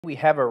We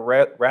have a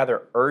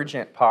rather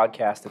urgent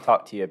podcast to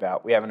talk to you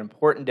about. We have an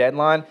important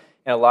deadline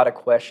and a lot of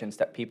questions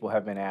that people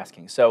have been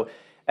asking. So,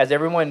 as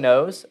everyone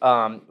knows,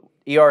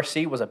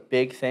 ERC was a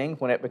big thing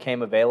when it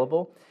became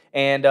available,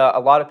 and a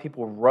lot of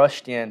people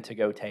rushed in to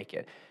go take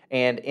it.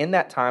 And in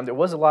that time, there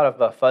was a lot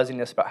of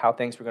fuzziness about how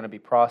things were going to be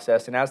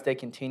processed. And as they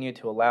continued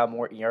to allow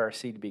more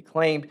ERC to be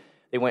claimed,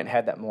 they went and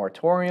had that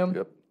moratorium.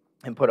 Yep.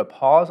 And put a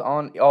pause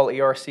on all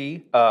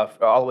ERC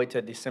all the way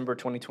to December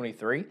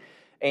 2023.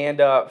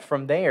 And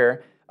from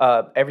there,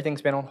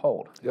 everything's been on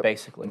hold,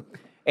 basically.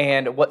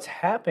 And what's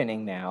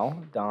happening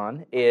now,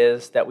 Don,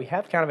 is that we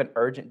have kind of an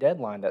urgent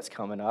deadline that's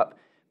coming up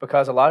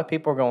because a lot of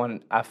people are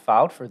going, I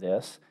filed for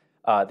this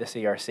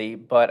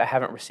ERC, but I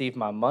haven't received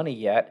my money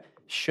yet.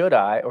 Should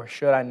I or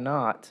should I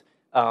not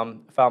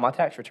file my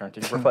tax return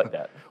to reflect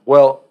that?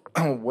 Well,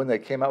 when they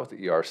came out with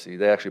the ERC,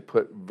 they actually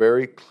put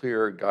very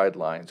clear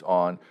guidelines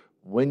on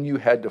when you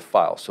had to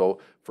file. So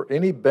for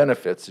any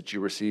benefits that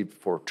you received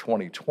for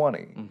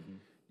 2020,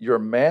 you're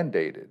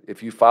mandated,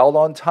 if you filed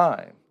on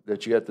time,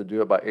 that you have to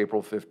do it by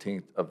April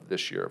 15th of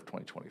this year of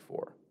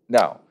 2024.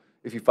 Now,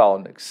 if you file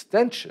an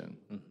extension,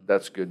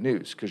 that's good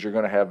news because you're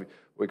going to have what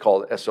we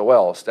call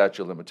SOL,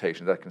 statute of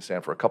limitations. That can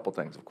stand for a couple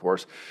things, of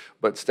course,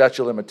 but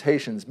statute of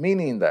limitations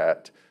meaning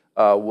that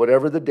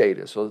whatever the date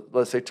is, so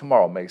let's say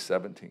tomorrow, May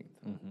 17th,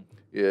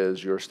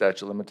 is your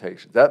statute of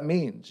limitations. That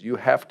means you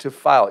have to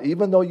file,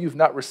 even though you've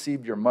not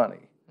received your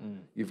money,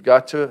 you've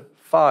got to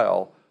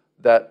file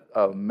that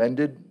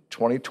amended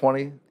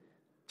 2020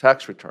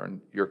 tax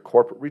return, your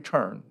corporate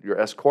return, your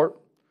S Corp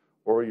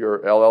or your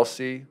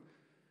LLC,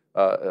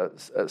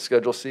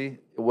 Schedule C,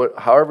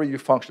 however you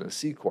function, a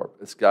C Corp,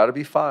 it's got to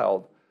be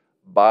filed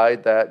by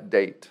that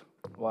date.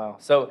 Wow.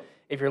 So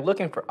if you're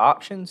looking for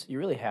options, you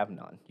really have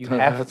none. You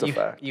have That's a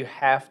fact. You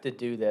have to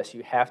do this.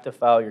 You have to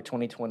file your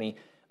 2020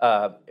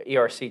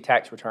 ERC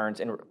tax returns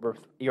and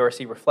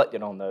ERC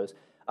reflected on those.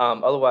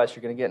 Otherwise,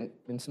 you're going to get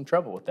in some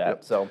trouble with that.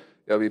 Yep. So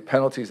there'll be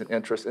penalties and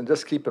interest. And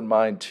just keep in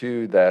mind,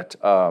 too, that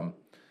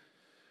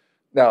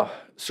now,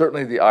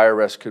 certainly the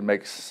IRS could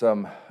make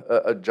some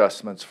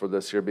adjustments for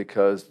this year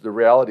because the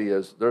reality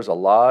is there's a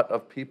lot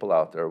of people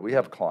out there. We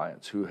have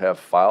clients who have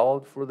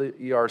filed for the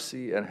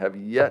ERC and have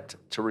yet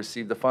to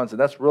receive the funds, and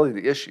that's really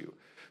the issue.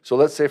 So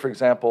let's say, for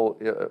example,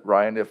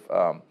 Ryan, if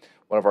one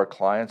of our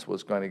clients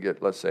was going to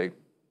get, let's say,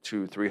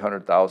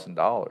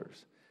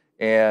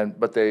 $200,000,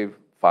 but they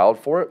filed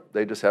for it,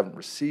 they just haven't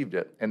received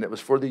it, and it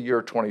was for the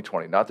year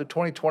 2020, not the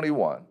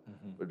 2021,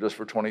 but just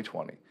for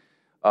 2020,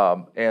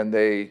 and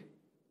they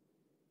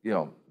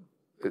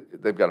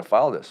they've got to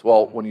file this.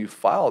 Well, when you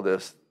file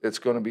this, it's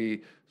going to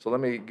be, so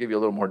let me give you a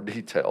little more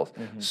details.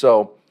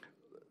 So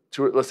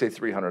let's say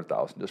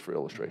 $300,000, just for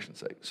illustration's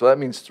sake. So that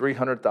means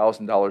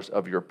 $300,000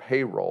 of your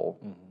payroll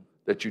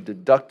that you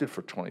deducted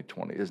for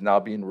 2020 is now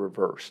being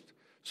reversed.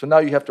 So now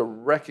you have to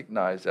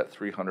recognize that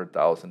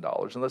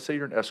 $300,000. And let's say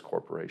you're an S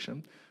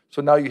corporation.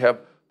 So now you have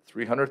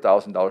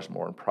 $300,000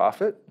 more in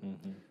profit,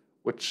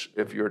 which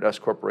if you're an S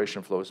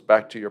corporation flows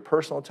back to your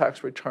personal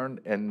tax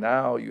return, and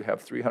now you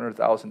have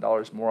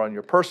 $300,000 more on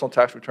your personal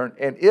tax return.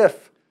 And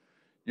if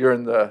you're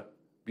in the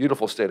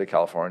beautiful state of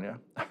California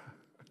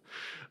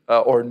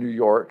or New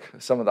York,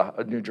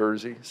 New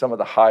Jersey, some of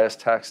the highest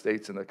tax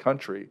states in the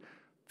country,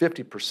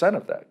 50%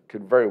 of that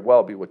could very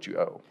well be what you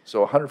owe.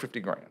 So 150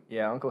 grand.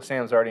 yeah, Uncle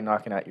Sam's already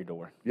knocking at your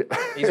door. Yeah.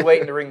 He's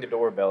waiting to ring the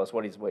doorbell is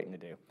what he's waiting to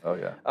do. Oh,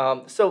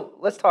 yeah. So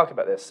let's talk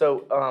about this.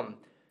 So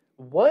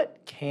what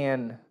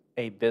can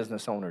a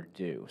business owner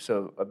do?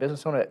 So a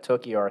business owner that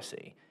took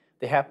ERC,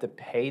 they have to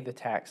pay the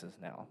taxes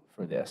now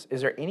for this.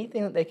 Is there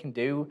anything that they can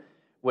do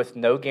with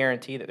no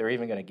guarantee that they're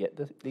even going to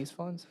get these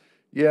funds?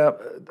 Yeah,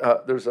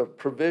 there's a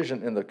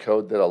provision in the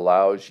code that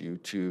allows you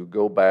to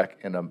go back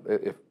and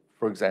if,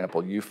 for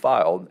example, you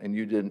filed and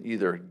you didn't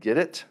either get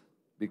it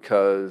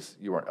because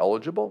you weren't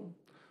eligible,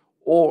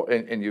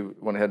 and you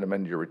went ahead and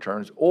amended your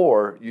returns,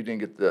 or you didn't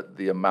get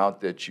the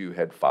amount that you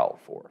had filed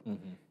for.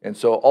 And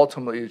so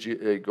ultimately,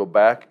 you go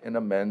back and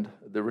amend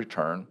the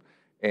return,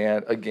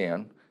 and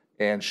again,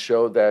 and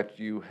show that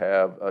you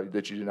have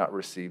that you did not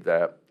receive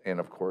that, and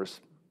of course,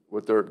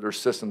 with their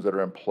systems that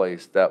are in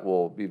place, that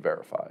will be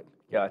verified.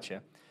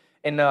 Gotcha.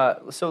 And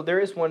so there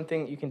is one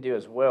thing that you can do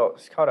as well.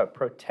 It's called a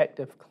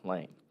protective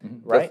claim,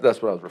 right?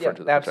 That's what I was referring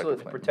to. The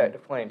absolutely,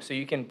 protective claim. So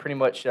you can pretty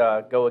much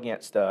go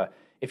against.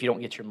 If you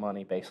don't get your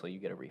money, basically you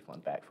get a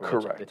refund back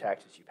for the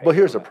taxes you paid. Well,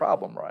 here's the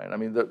problem, Ryan. I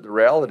mean, the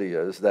reality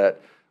is that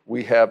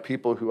we have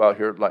people who out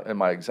here, like in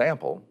my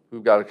example,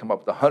 who've got to come up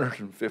with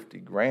 150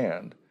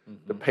 grand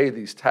to pay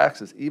these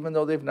taxes, even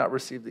though they've not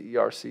received the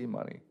ERC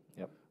money.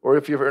 Or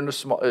if you're in a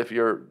small,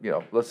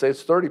 let's say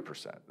it's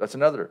 30%, that's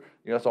another,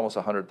 that's almost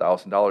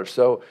 $100,000.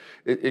 So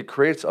it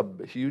creates a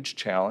huge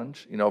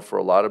challenge, for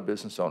a lot of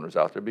business owners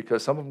out there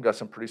because some of them got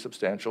some pretty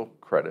substantial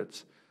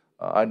credits.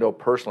 I know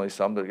personally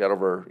some that got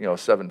over,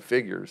 7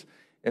 figures.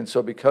 And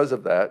so because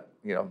of that,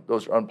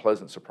 those are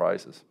unpleasant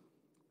surprises.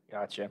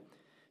 Gotcha.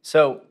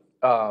 So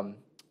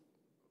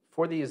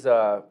for these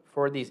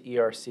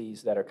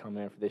ERCs that are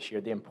coming in for this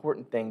year, the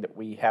important thing that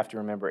we have to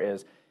remember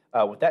is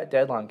with that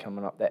deadline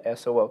coming up, that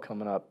SOL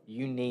coming up,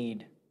 you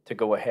need to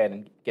go ahead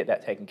and get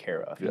that taken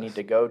care of. You Yes. need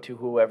to go to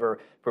whoever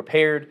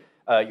prepared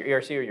your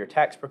ERC or your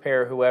tax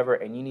preparer, whoever,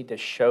 and you need to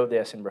show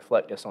this and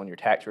reflect this on your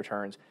tax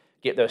returns,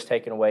 get those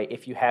taken away.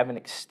 If you have an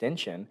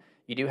extension,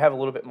 you do have a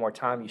little bit more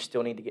time. You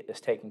still need to get this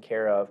taken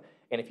care of.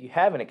 And if you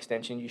have an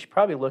extension, you should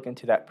probably look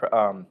into that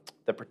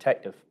the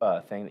protective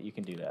thing that you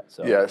can do that.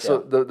 So So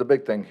the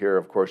big thing here,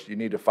 of course, you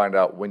need to find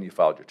out when you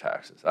filed your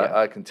taxes. Yeah.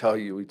 I can tell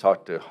you, we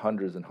talk to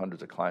hundreds and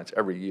hundreds of clients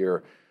every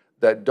year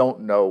that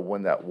don't know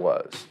when that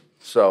was.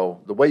 So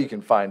the way you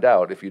can find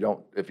out, if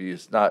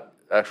it's not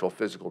actual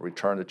physical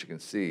return that you can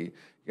see,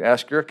 you can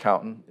ask your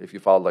accountant. If you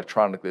file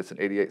electronically, it's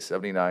an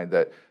 8879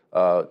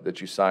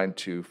 that you signed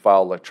to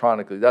file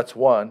electronically. That's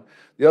one.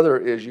 The other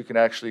is you can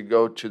actually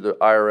go to the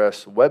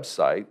IRS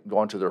website, go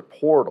onto their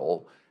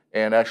portal,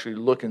 and actually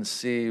look and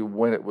see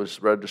when it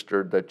was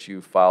registered that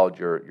you filed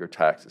your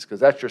taxes, because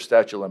that's your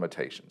statute of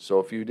limitations. So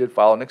if you did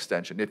file an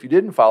extension, if you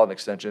didn't file an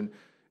extension,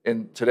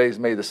 and today's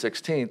May the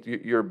 16th,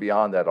 you're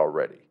beyond that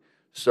already.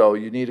 So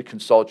you need to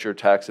consult your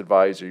tax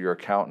advisor, your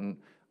accountant,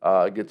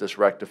 get this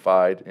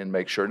rectified and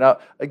make sure. Now,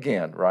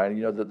 again, Ryan,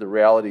 you know that the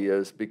reality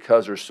is,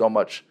 because there's so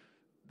much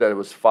that it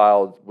was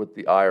filed with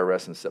the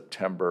IRS in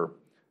September.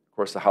 Of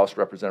course, the House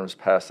Representatives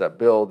passed that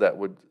bill that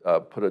would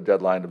put a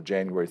deadline of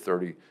January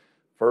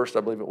 31st,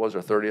 I believe it was,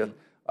 or 30th,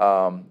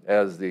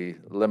 as the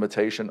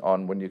limitation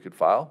on when you could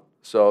file.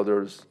 So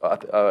there's,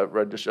 I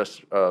read this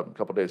just a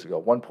couple days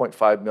ago,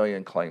 1.5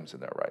 million claims in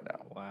there right now.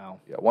 Wow.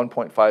 Yeah,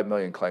 1.5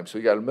 million claims. So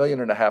you got 1.5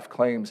 million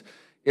claims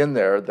in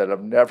there that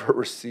have never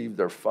received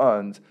their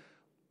funds,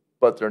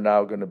 but they're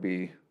now going to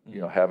be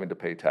having to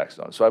pay taxes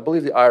on. So I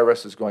believe the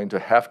IRS is going to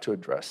have to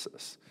address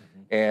this.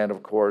 And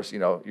of course,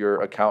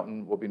 your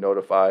accountant will be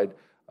notified.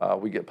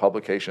 We get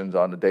publications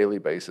on a daily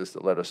basis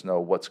that let us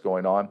know what's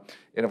going on.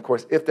 And of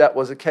course, if that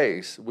was the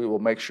case, we will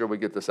make sure we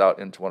get this out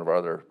into one of our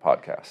other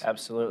podcasts.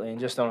 Absolutely. And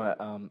just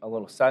on a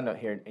little side note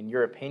here, in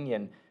your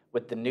opinion,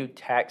 with the new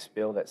tax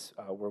bill that's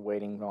we're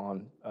waiting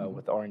on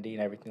with R&D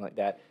and everything like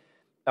that,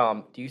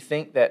 do you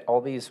think that all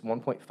these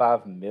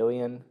 1.5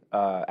 million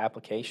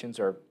applications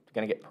are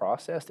going to get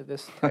processed if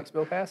this tax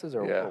bill passes,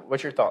 or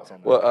what's your thoughts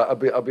on that? Well,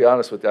 I'll be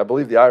honest with you. I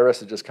believe the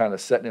IRS is just kind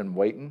of sitting and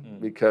waiting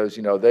because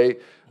the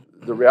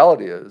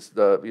reality is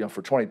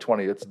for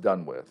 2020 it's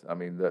done with. I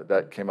mean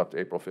that came up to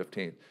April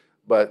 15th.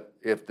 But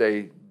if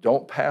they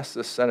don't pass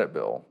this Senate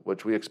bill,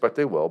 which we expect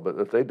they will, but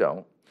if they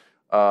don't,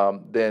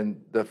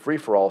 then the free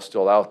for all is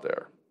still out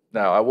there.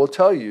 Now I will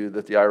tell you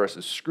that the IRS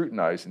is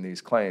scrutinizing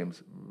these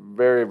claims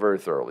very, very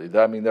thoroughly.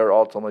 I mean they're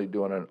ultimately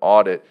doing an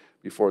audit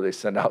before they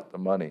send out the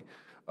money.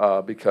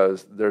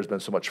 Because there's been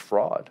so much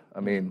fraud.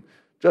 I mean,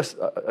 just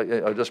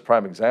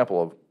prime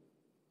example of,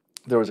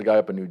 there was a guy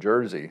up in New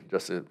Jersey,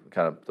 just to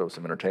kind of throw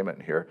some entertainment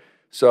in here.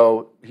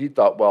 So he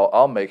thought, well,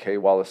 I'll make hay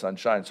while the sun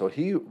shines. So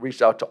he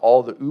reached out to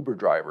all the Uber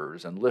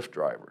drivers and Lyft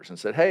drivers and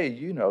said, hey,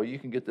 you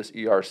can get this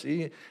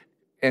ERC,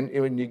 and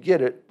when you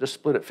get it, just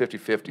split it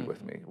 50-50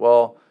 with me.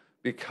 Well,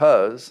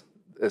 because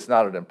it's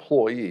not an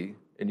employee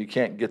and you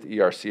can't get the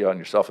ERC on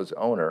yourself as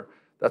owner,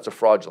 that's a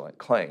fraudulent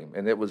claim,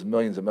 and it was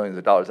millions and millions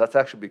of dollars. That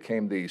actually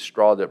became the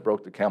straw that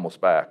broke the camel's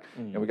back.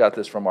 And we got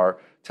this from our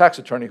tax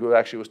attorney, who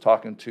actually was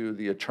talking to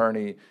the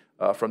attorney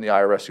from the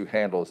IRS who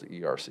handles the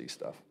ERC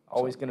stuff.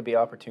 Always going to be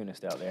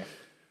opportunist out there.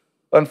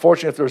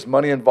 Unfortunately, if there's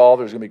money involved,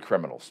 there's going to be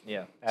criminals.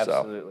 Yeah,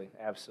 absolutely,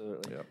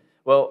 absolutely. Yeah.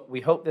 Well,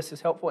 we hope this is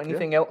helpful.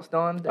 Anything else,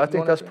 Don? I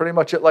think that's pretty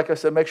much it. Like I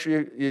said, make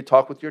sure you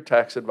talk with your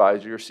tax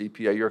advisor, your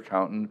CPA, your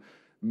accountant.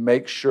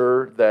 Make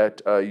sure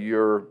that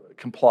you're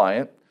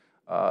compliant.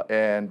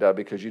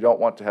 Because you don't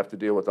want to have to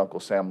deal with Uncle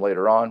Sam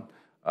later on.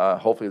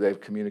 Hopefully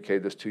they've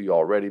communicated this to you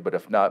already, but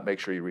if not, make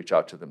sure you reach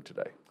out to them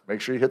today.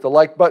 Make sure you hit the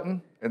like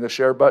button and the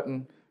share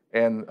button,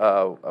 and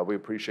we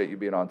appreciate you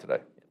being on today.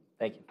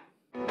 Thank you.